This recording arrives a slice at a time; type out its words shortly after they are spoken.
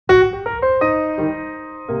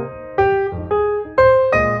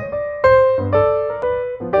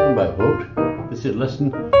This is lesson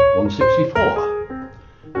 164,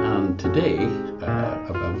 and today I've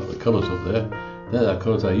got the colours up there. They're the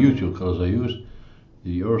colours usual colours I use: the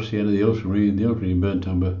Euro Sienna, the ultramarine, the ultramarine burnt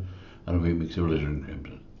umber, and a wee mix of alizarin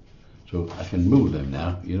crimson. So I can move them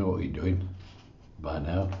now. You know what you're doing by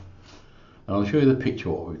now, and I'll show you the picture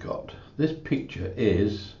what we've got. This picture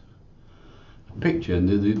is a picture, and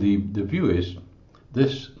the view is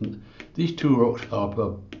this. These two rocks are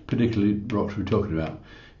particularly rocks we're talking about.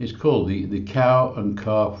 It's called the Cow and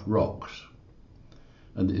Calf Rocks,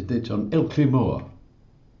 and it's on Ilkley Moor.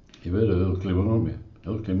 You've heard of Ilkley Moor, haven't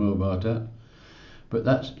you? Ilkley Moor about that. But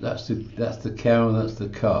that's the cow and that's the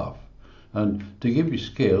calf. And to give you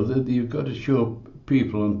scale, you've got to show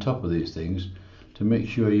people on top of these things to make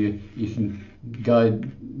sure you can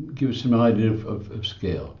give us some idea of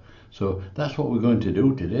scale. So that's what we're going to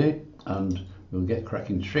do today, and we'll get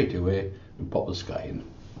cracking straight away and pop the sky in.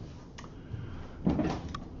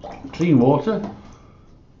 Clean water,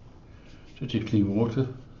 such a clean water,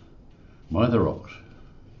 mind the rocks.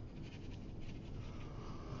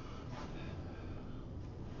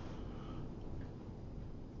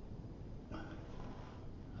 I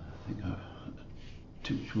think I've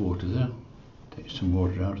too much water there. Take some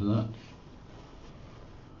water out of that.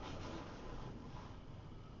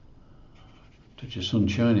 Touch of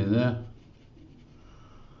sunshine in there.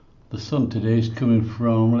 The sun today is coming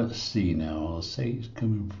from, let's see now, I'll say it's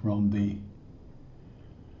coming from the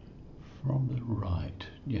right.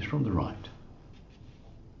 Yes, from the right.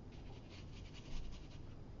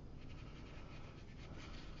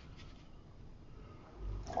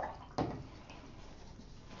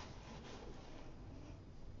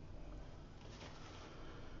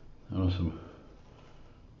 There's some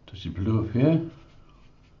touch of blue up here.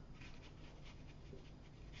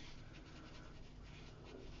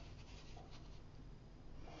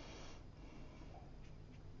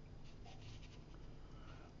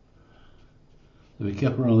 So be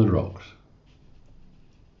careful around the rocks.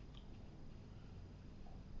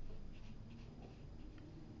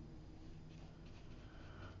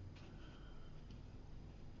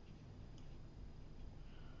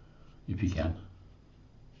 If you can.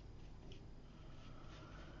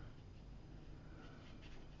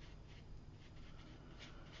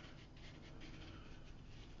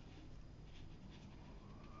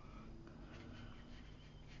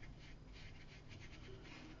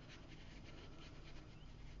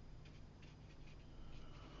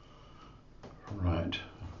 Right.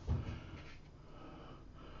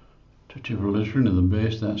 Touch of alizarin in the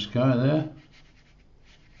base of that sky there.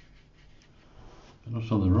 And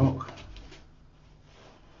what's on the rock?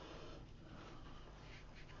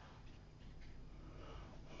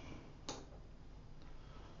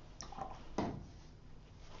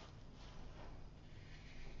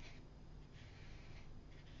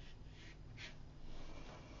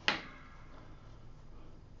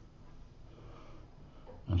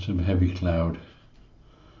 And some heavy cloud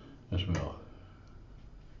as well.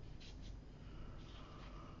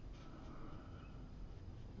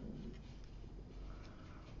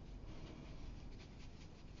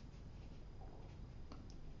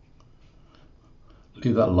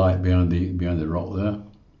 Leave that light behind the rock there,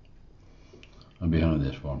 and behind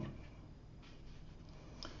this one.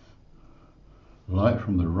 Light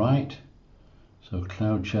from the right, so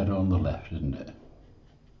cloud shadow on the left, isn't it?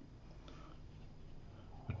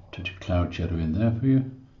 Touch of cloud shadow in there for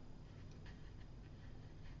you.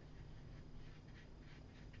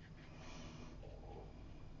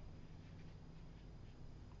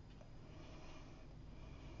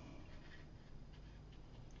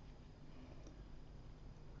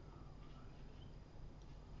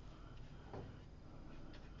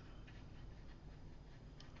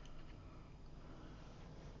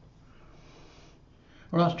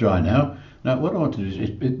 Well, that's dry now. Now what I want to do is,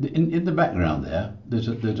 in the background there's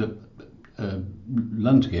a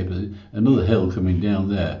landscape, another hill coming down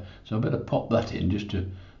there. So I better pop that in just to,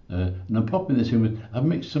 and I'm popping this in with, I've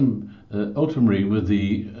mixed some ultramarine with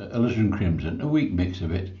the alizarin crimson, a weak mix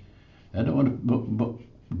of it. I don't want to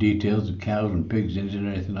put details of cows and pigs in it or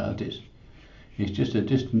anything like that. It's just a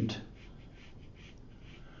distant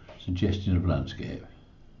suggestion of landscape.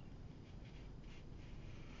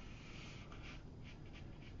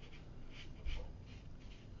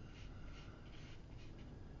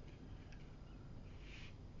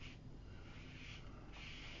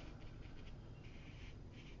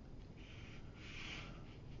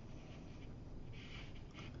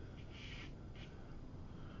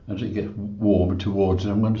 As it gets warmer towards it,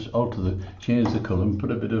 I'm going to change the colour and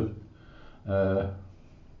put a bit of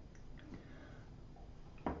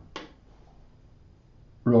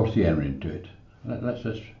raw sienna into it. Let's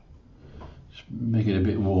just make it a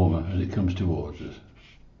bit warmer as it comes towards us.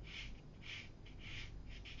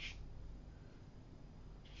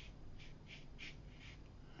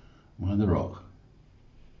 Mind the rock.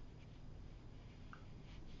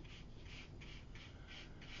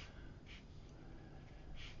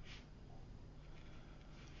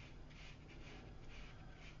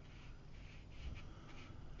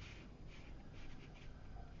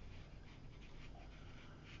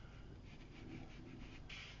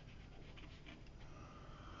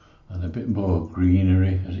 And a bit more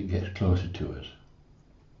greenery as it gets closer to us.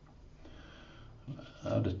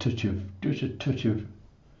 Add just a touch of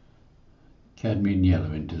cadmium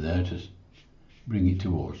yellow into there to bring it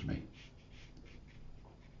towards me.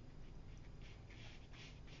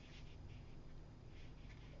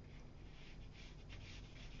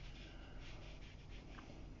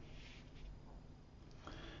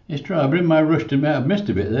 It's try. I bring my rush to me. I've missed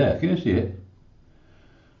a bit there. Can you see it?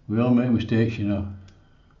 We all make mistakes, you know.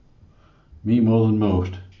 Me more than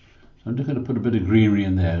most. So I'm just going to put a bit of greenery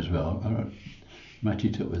in there as well. I'll match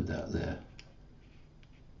it up with that there.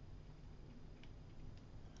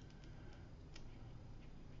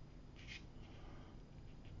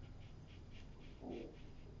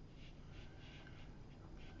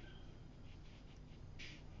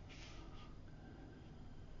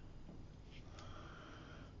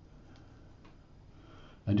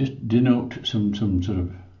 I just denote some sort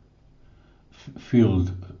of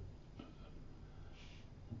field,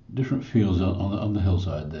 different fields on the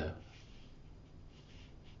hillside there.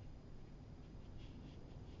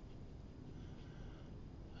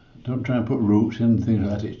 Don't try and put roots in and things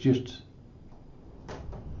like that. It's just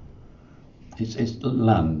it's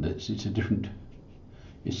land. It's a different.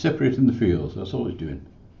 It's separating the fields. That's all it's doing.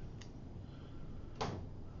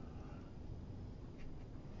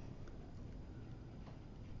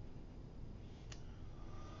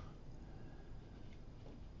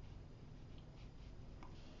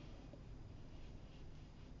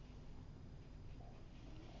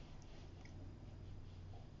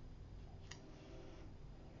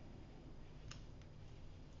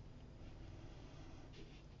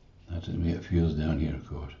 That's as we get fields down here, of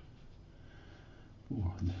course.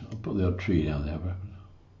 I'll put the odd tree down there.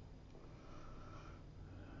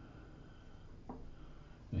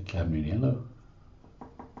 The cadmium yellow.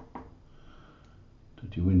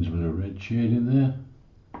 Touch of winds with a red shade in there.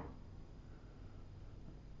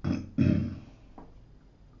 A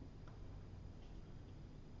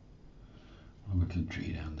little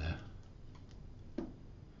tree down there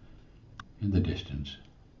in the distance.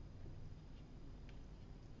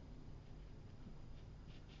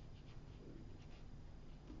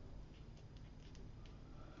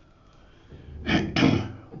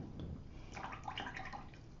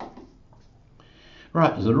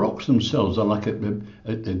 Right, the rocks themselves are like a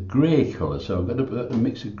grey colour, so I've got a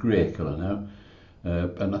mix of grey colour now,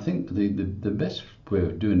 and I think the best way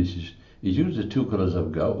of doing this is use the two colours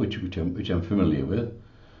I've got, which I'm familiar with.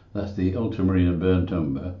 That's the ultramarine and burnt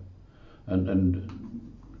umber, and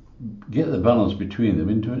get the balance between them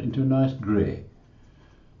into a nice grey.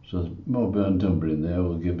 So there's more burnt umber in there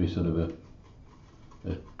will give me sort of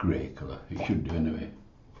a grey colour. It should do anyway.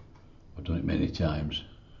 I've done it many times.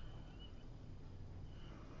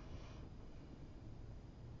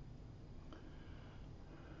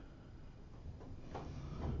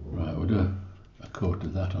 Right, we'll do a coat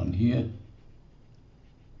of that on here.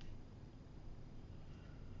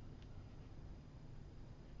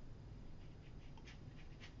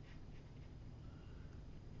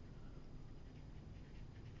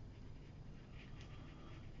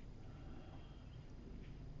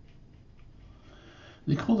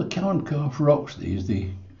 They call the cow and calf rocks these.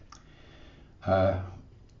 There's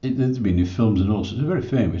been in films and all sorts. They're very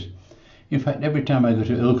famous. In fact, every time I go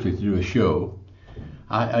to Ilkley to do a show,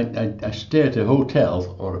 I stay at a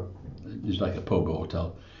hotel, or it's like a pub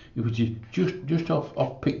hotel, which is just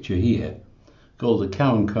off picture here, called the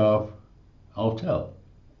Cow and Calf Hotel,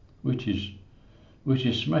 which is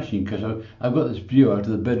smashing, because I've got this view out of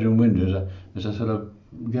the bedroom windows as I sort of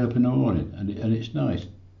get up in the morning, and it's nice.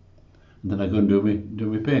 And then I go and do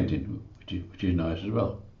my painting, which is nice as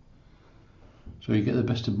well. So you get the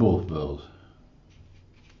best of both worlds.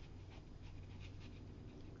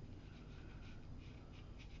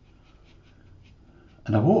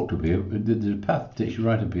 And I've walked up here. The path takes you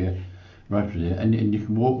right up here, and you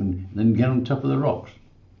can walk and then get on top of the rocks.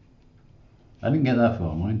 I didn't get that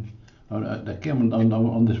far, mind. I came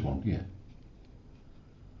on this one, yeah.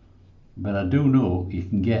 But I do know you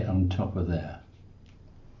can get on top of there.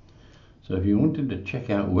 So if you wanted to check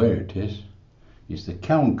out where it is, it's the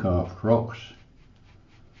Cow and Calf Rocks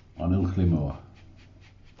on Ilkley Moor.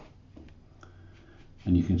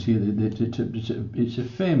 and you can see that it's a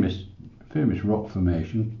famous rock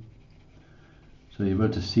formation, so you're able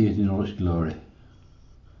to see it in all its glory.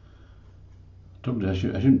 I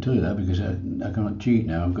shouldn't tell you that because I can't cheat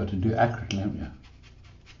now. I've got to do it accurately, haven't you?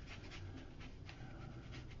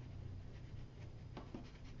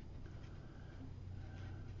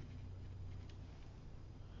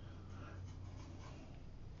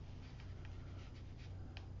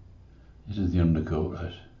 This is the undercoat,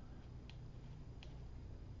 right?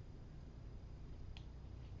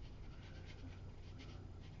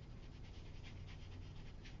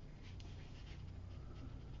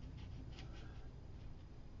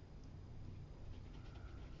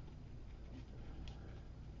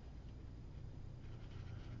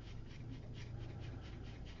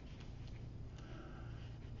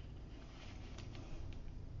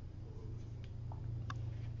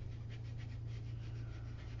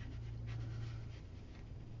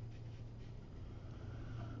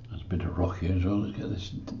 There's a bit of rock here as well. Let's get this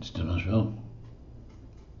done as well.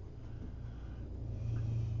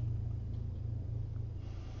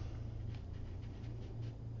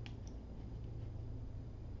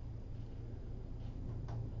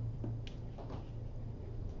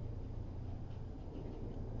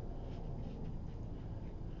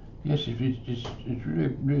 Yes, it's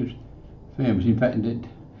really famous. In fact,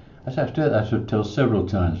 I should tell several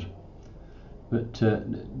times, but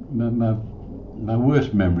my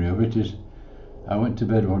worst memory of it is I went to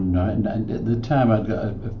bed one night, and at the time I'd got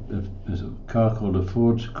a car called a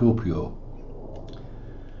Ford Scorpio.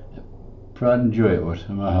 Pride and joy it was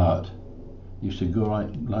in my heart. Used to go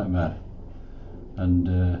like mad, and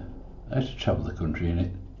I used to travel the country in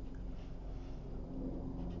it.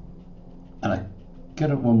 And I get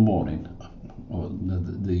up one morning, or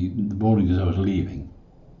the morning as I was leaving,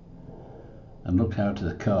 and looked out to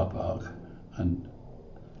the car park, and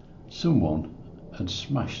someone had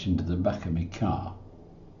smashed into the back of my car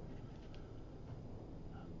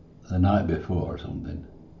the night before or something,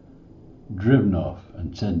 driven off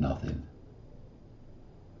and said nothing,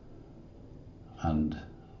 and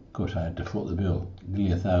of course I had to foot the bill,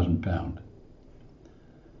 nearly £1,000.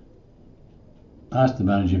 I asked the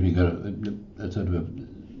manager if he got a sort of a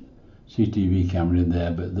CCTV camera in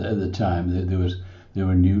there, but at the time there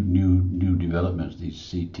were new developments,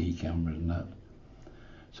 these CT cameras and that.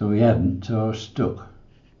 So he hadn't, so I was stuck.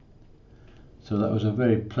 So that was a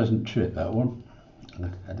very pleasant trip, that one.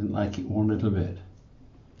 I didn't like it one little bit.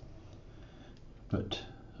 But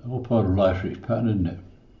all part of life's rich pattern, isn't it?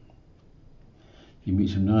 You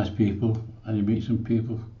meet some nice people, and you meet some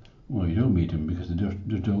people, well, you don't meet them because they just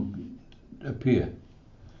don't appear.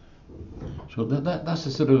 So that's the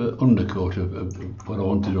sort of undercoat of what I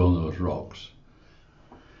want to do on those rocks.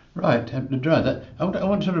 Right, I have to dry that. I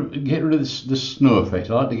want to sort of get rid of the snow effect.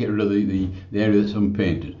 I like to get rid of the area that's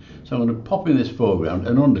unpainted. So I'm going to pop in this foreground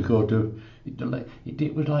an undercoat of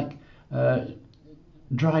it was like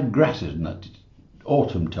dried grasses and that,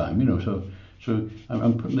 autumn time, you know. So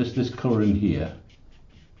I'm putting this colour in here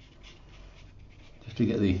just to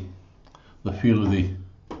get the feel of the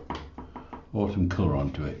autumn colour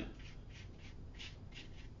onto it.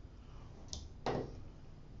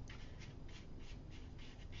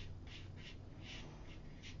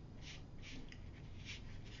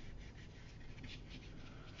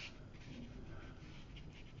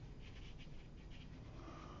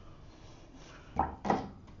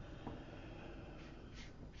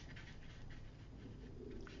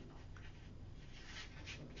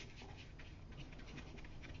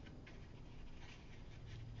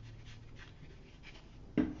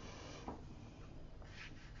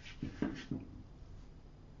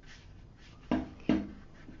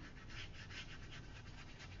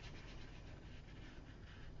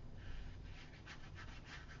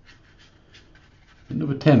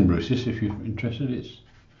 Number 10 brushes, if you're interested.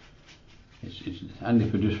 It's handy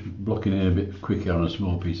for just blocking in a bit quicker on a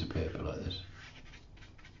small piece of paper like this.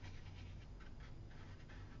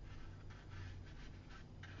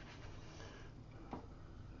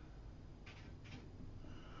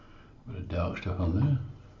 Bit of dark stuff on there.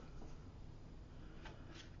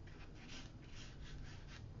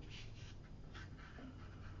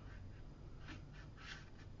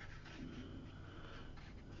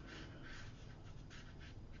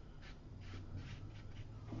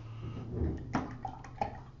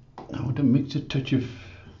 I want to mix a touch of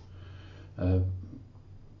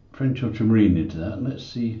French ultramarine into that, and let's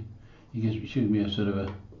see. You show me a sort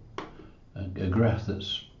of a graph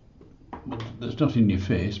that's not in your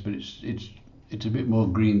face, but it's a bit more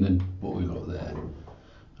green than what we've got there.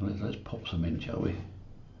 And let's pop some in, shall we?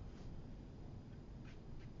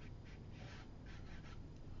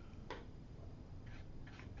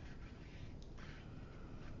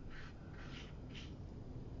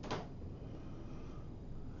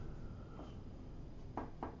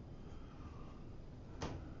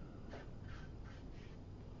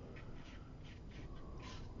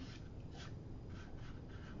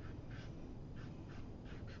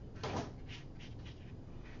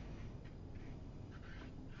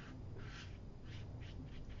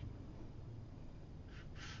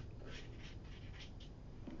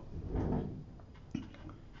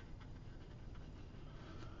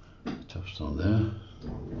 on there.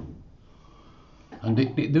 And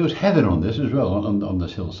there was heather on this as well, on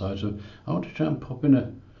this hillside, so I want to try and pop in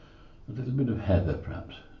a little bit of heather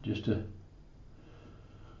perhaps, just to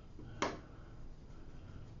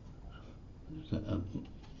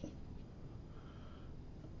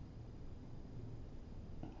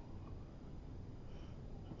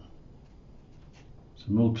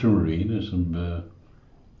some ultramarine and some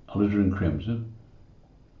alizarin crimson.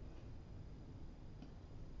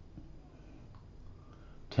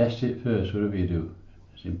 Test it first, whatever you do.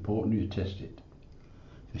 It's important you test it,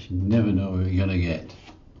 because you never know what you're going to get.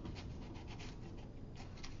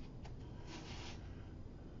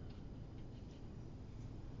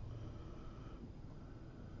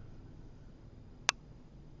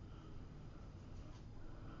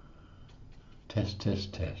 Test,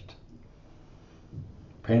 test, test.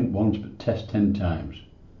 Paint once, but test 10 times.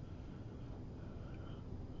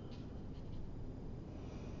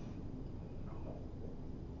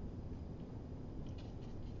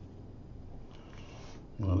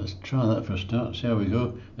 Well, let's try that for a start, see how we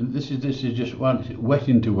go. And this is just one wet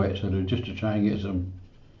into wet, so just to try and get some.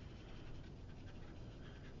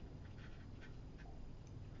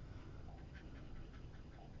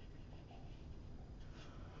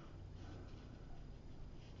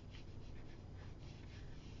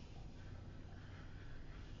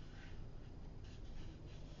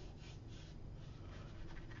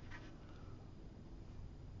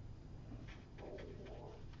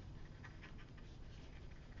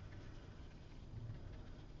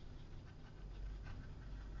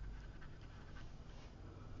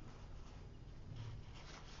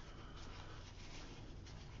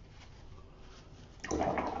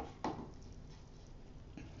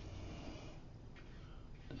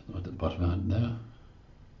 At the bottom hand there.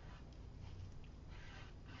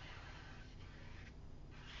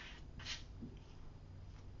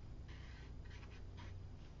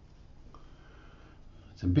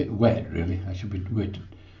 It's a bit wet, really. I should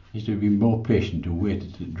be more patient to wait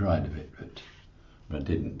until it dried a bit, but I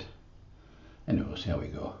didn't. Anyway, we'll see how we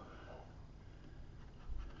go.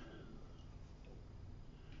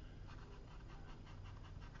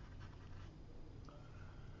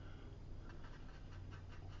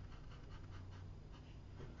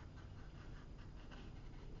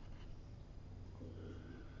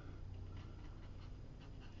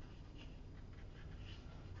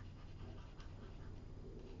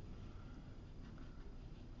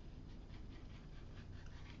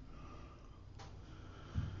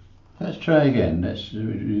 Let's try again.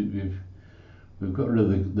 We've got rid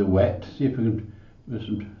of the wet. See if we can.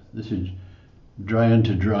 This is dry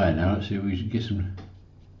onto dry now. Let's see if we can get some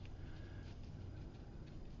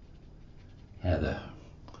heather.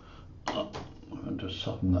 I want to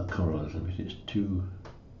soften that colour a little bit. It's too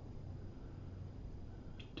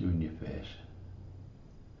in your face.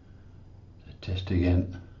 So test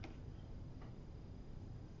again.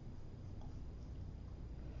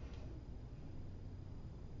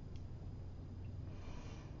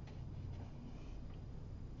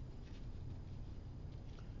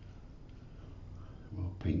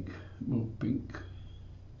 More pink.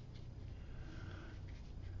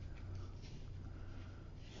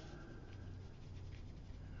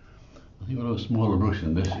 I think I'll have a smaller brush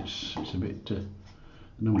than this. It's a bit. The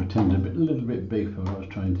number 10 is a little bit big for what I was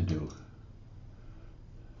trying to do.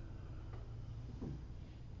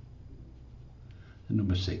 The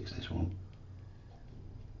number 6, this one.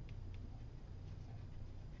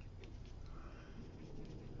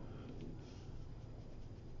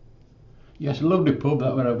 Yes, a lovely pub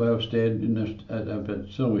that where I've stayed. I've had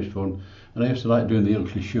so much fun, and I used to like doing the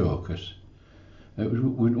Ilkley show because it was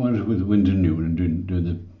with Wind and Noon and doing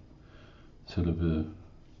the sort of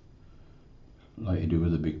like you do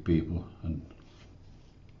with the big people, and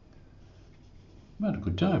I had a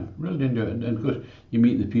good time. Really enjoyed it, and of course you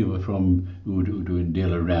meet the people from who were doing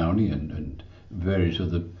Dale Rowney and various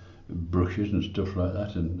other brushes and stuff like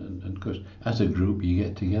that, and of course as a group you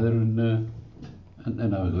get together and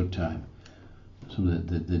have a good time. Some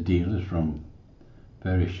of the dealers from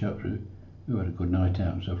various shops who had a good night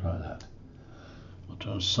out and stuff like that. I'll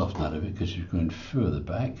try and soften that a bit because you're going further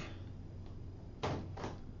back.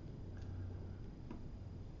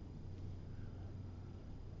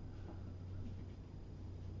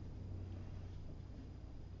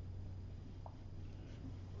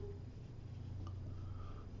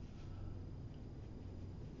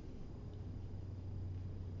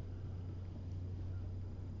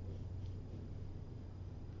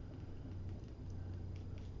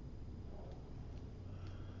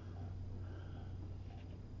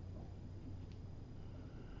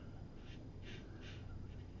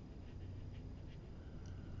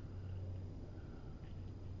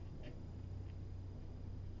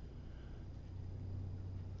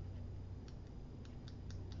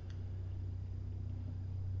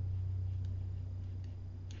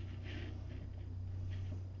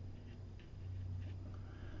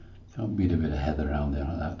 Can't beat a bit of heather around there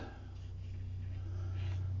like that.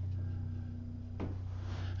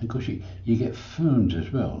 And of course you get ferns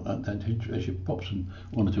as well. I should pop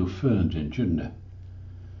one or two ferns in, shouldn't I?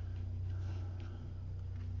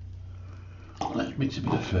 Let's mix a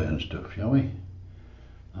bit of fern stuff, shall we?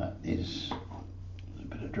 That is a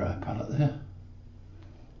bit of dry palette there.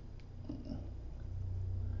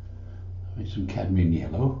 With some cadmium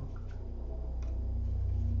yellow.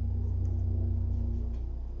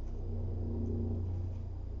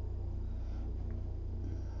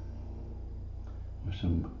 With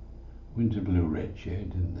some winter blue red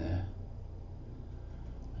shade in there.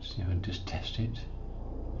 Let's see if I can just test it.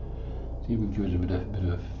 See if we can give it a bit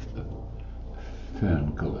of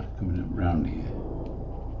fern colour coming up round here.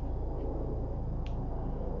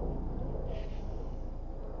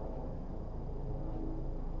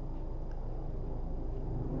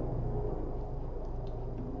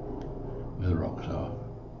 Where the rocks are.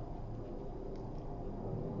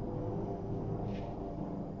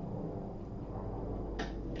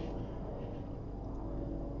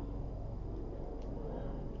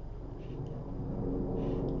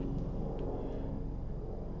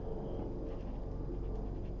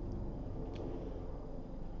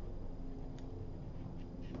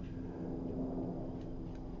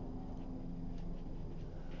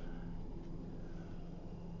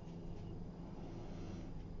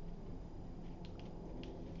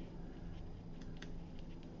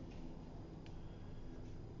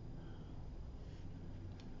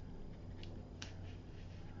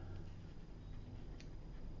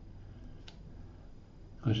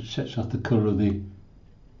 Because it sets off the colour of the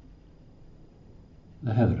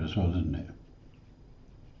heather as well, doesn't it?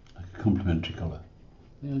 Like a complementary colour.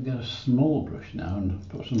 I'll get a small brush now and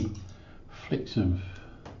put some flicks of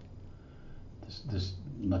this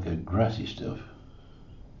like a grassy stuff.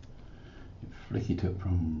 Flick it up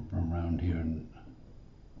from round here, and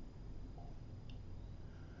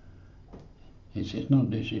it's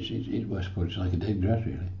well, I suppose it's like a dead grass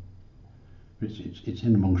really. But it's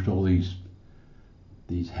in amongst all these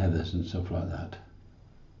heathers and stuff like that.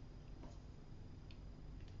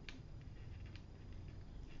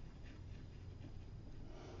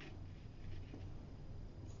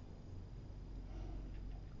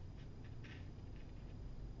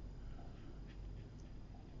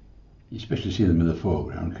 You especially see them in the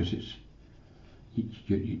foreground because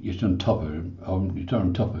you're on top of it. You're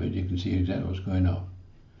on top of it, you can see exactly what's going on.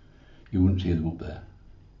 You wouldn't see them up there.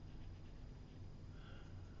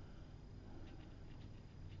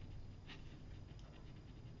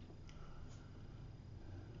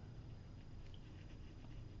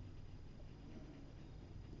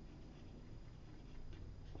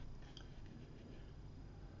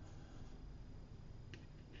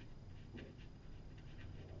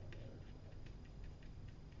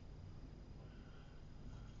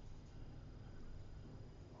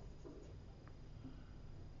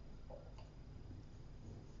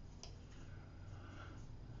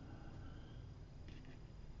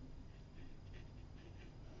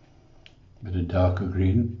 Bit of darker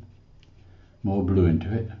green, more blue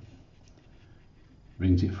into it,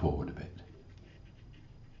 brings it forward a bit.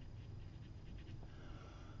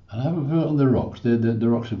 And I haven't forgotten the rocks. The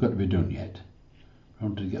rocks have got to be done yet. I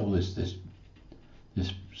want to get all this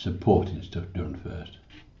supporting stuff done first.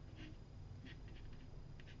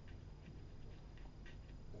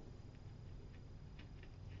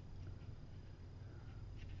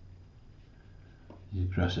 The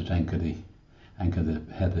grass that anchor the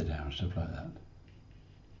heather down, stuff like that.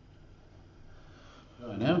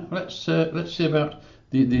 Right, now let's see about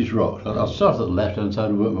these rocks. I'll start at the left hand side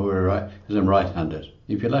and work my way right because I'm right-handed.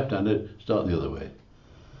 If you're left-handed, start the other way.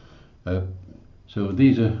 So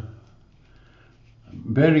these are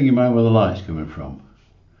bearing in mind where the light's coming from.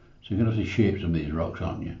 So you're going to have to shape some of these rocks,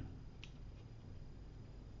 aren't you?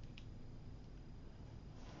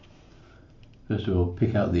 First of all,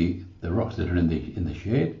 pick out the rocks that are in the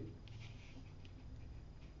shade.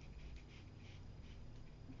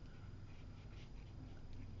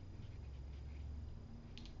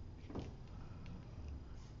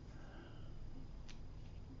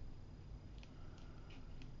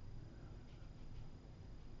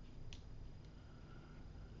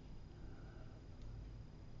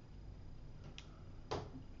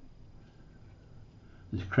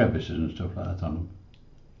 There's crevices and stuff like that on them.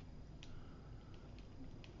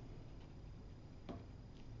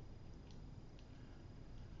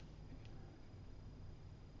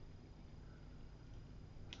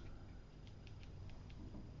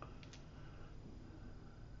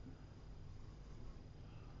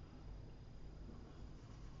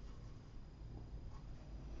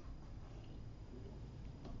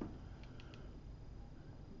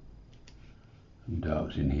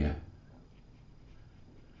 darks in here.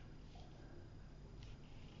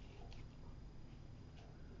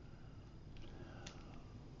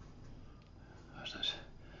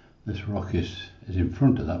 This rock is in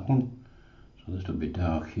front of that one, so this will be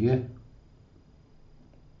dark here.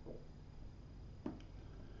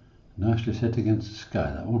 Nicely set against the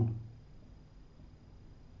sky, that one.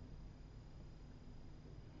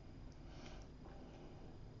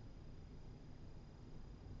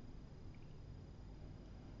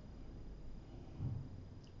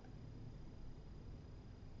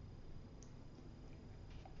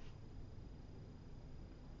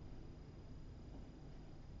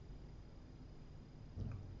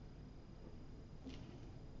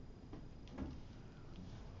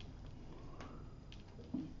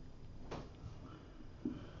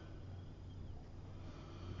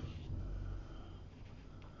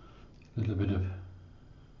 A little bit of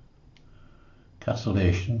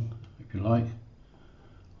castellation, if you like,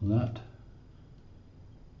 on that.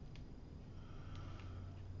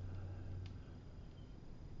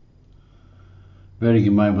 Bearing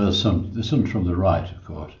in mind where the sun's from the right, of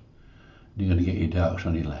course. You're going to get your darks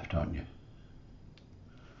on your left, aren't you?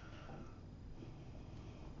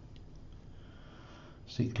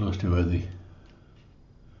 Stick close to where the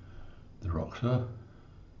rocks are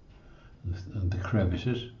and the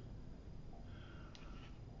crevices.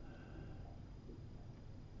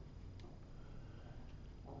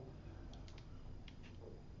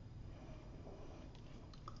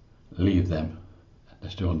 Leave them.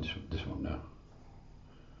 Let's do on this one now.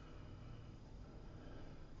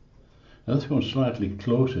 Now this one's slightly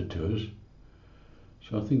closer to us,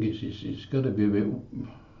 so I think it's got to be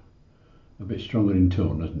a bit stronger in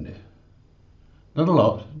tone, hasn't it? Not a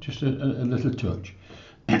lot, just a little touch.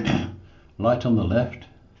 Light on the left,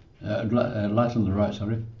 light on the right.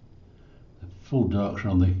 Sorry. The full darks are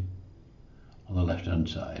on the left-hand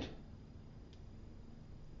side.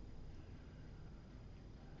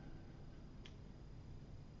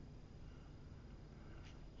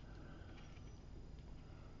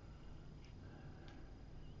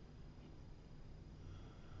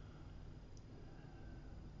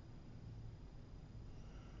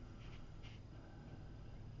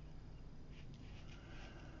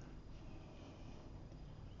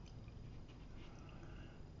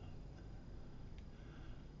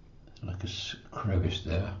 Like a crevice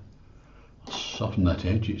there. I'll soften that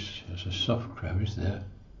edge, it's a soft crevice there.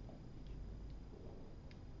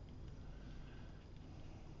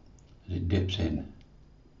 As it dips in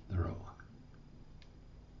the rock.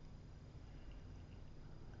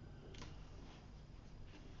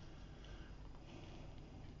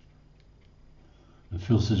 And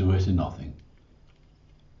filters away to nothing.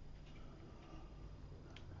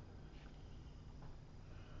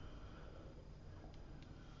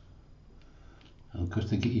 And of course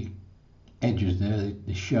the edges there,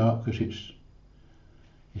 they're sharp because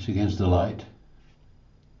it's against the light.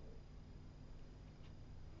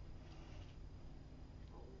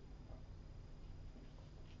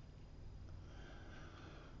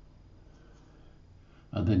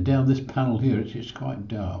 And then down this panel here, it's quite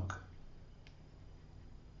dark.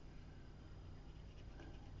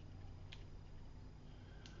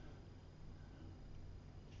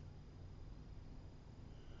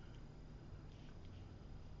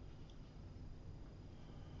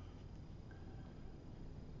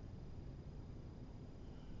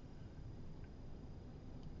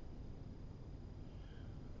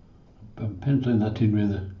 I'm penciling that in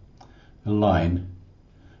with a line,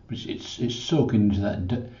 but it's soaking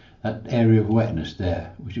into that area of wetness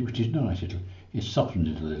there, which is nice. It softens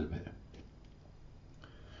it a little bit.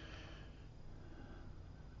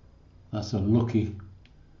 That's a lucky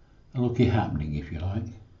happening, if you like.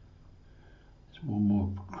 There's one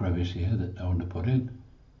more crevice here that I want to put in.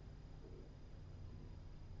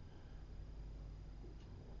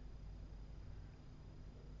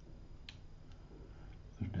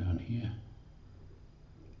 Go down here.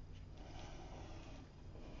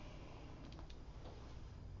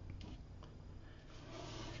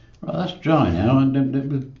 Right, that's dry now, and then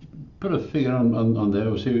we'll put a figure on there.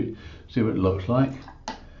 We'll see what it looks like.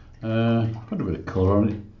 Put a bit of colour on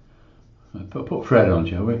it. Put Fred on,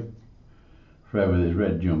 shall we? Fred with his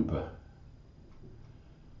red jumper.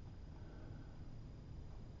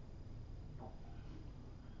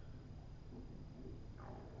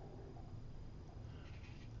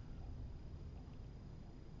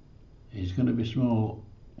 He's going to be small.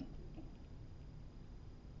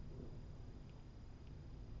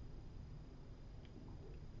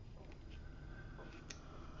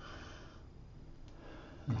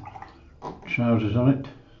 Trousers on it.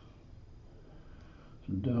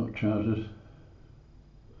 Some dark trousers.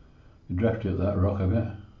 Drafty up that rock, I bet.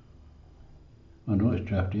 I know it's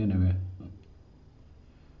drafty anyway.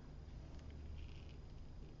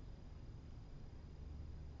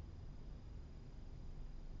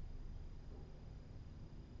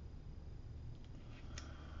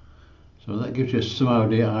 So that gives you some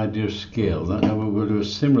idea of scale. Now we'll do a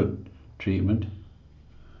similar treatment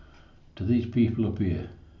to these people up here.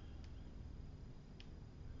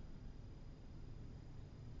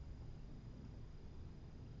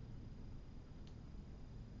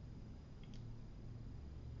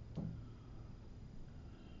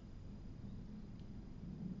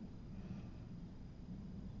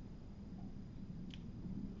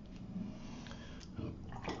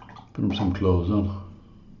 Put them some clothes on.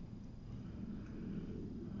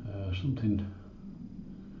 Something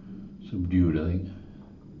subdued, I think.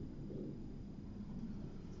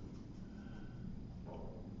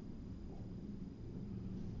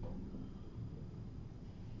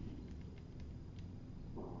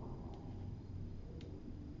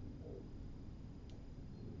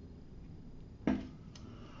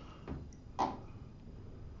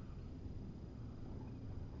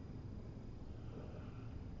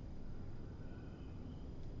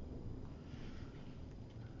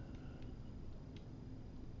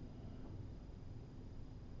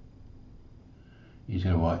 He's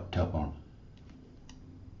got a white top on.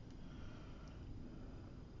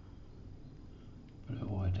 Put a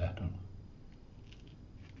white hat on.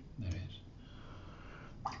 There it is.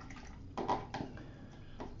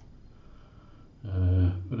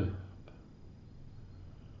 Put a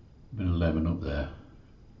bit of lemon up there.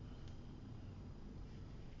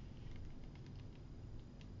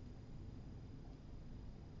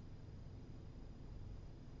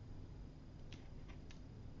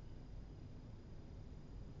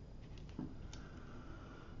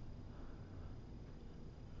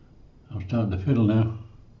 I'm starting to fiddle now.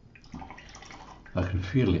 I can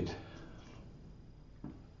feel it.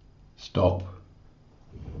 Stop.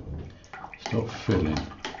 Stop fiddling.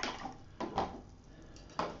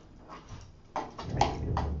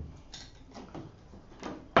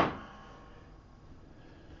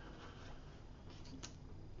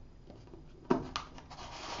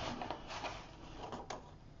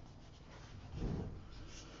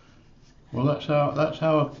 Well, that's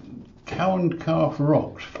how cow and calf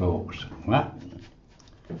rocks, folks. That.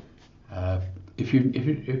 If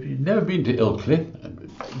you've never been to Ilkley,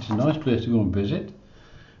 it's a nice place to go and visit,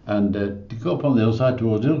 and to go up on the hillside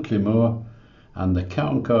towards Ilkley Moor, and the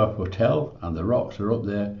Cow and Calf Hotel and the rocks are up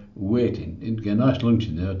there waiting. You get a nice lunch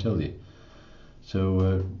in there, I tell you.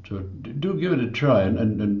 So do give it a try,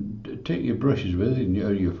 and take your brushes with it and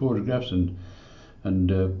your photographs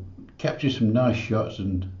and capture some nice shots,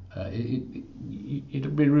 and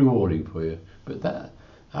it'll be rewarding for you. But that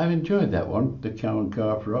I've enjoyed that one, the Cow and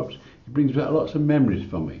Calf Rocks. It brings back lots of memories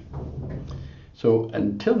for me. So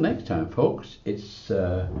until next time, folks, it's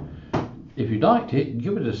if you liked it,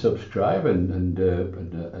 give it a subscribe and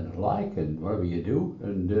a like and whatever you do,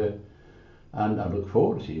 and I look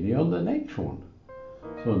forward to seeing you on the next one.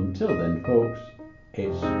 So until then, folks,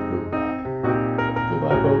 it's goodbye.